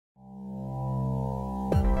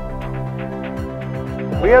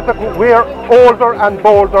We are older and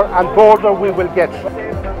bolder we will get.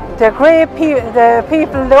 The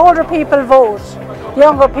older people vote.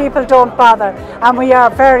 Younger people don't bother, and we are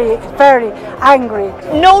very, very angry.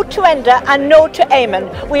 No to Enda and no to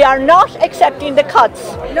Eamon. We are not accepting the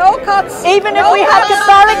cuts. No cuts. Even if we have to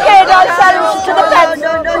barricade ourselves to the fence,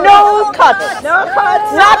 no cuts. No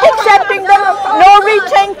cuts. Not accepting them, no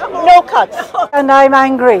rethink, no cuts. And I'm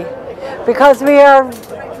angry because we are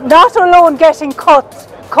not alone getting cut.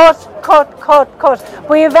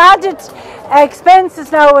 We've added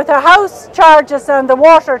expenses now with our house charges and the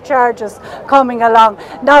water charges coming along.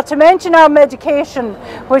 Not to mention our medication,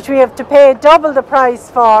 which we have to pay double the price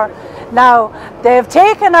for. Now, they've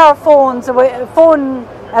taken our phone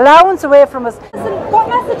allowance away from us. What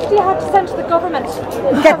message do you have to send to the government?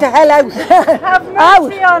 Get the hell out! Have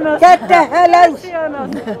mercy on us. Get the hell out!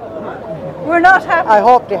 We're not happy. I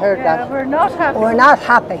hope they heard that. We're not happy. We're not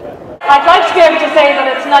happy. I'd like to be able to say that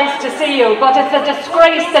it's nice to see you, but it's a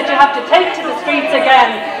disgrace that you have to take to the streets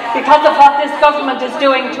again because of what this government is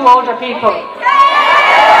doing to older people.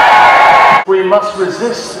 We must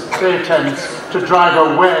resist the attempts to drive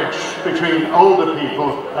a wedge between older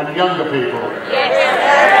people and younger people.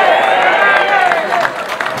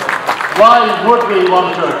 Why would we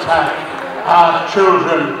want to attack our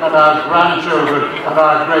children and our grandchildren and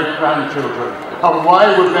our great-grandchildren? And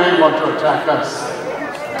why would they want to attack us?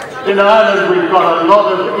 In Ireland we've got a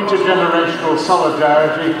lot of intergenerational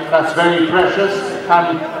solidarity that's very precious,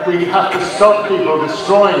 and we have to stop people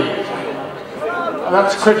destroying it. And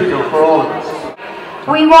that's critical for all of us.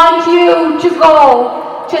 We want you to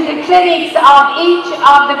go to the clinics of each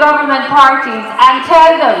of the government parties and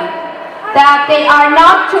tell them that they are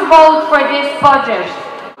not to vote for this budget.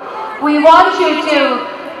 We want you to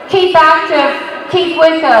keep active, keep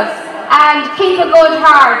with us, and keep a good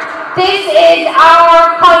heart. This is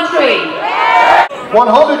our country.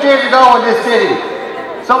 100 years ago in this city,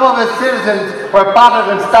 some of its citizens were battered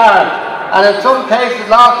and starved, and in some cases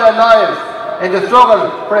lost their lives in the struggle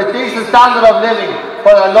for a decent standard of living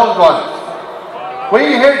for their loved ones.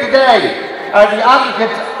 We here today are the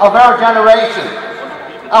advocates of our generation,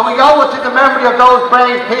 and we owe it to the memory of those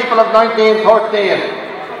brave people of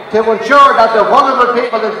 1913 to ensure that the vulnerable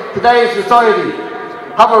people in today's society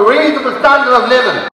have a reasonable standard of living.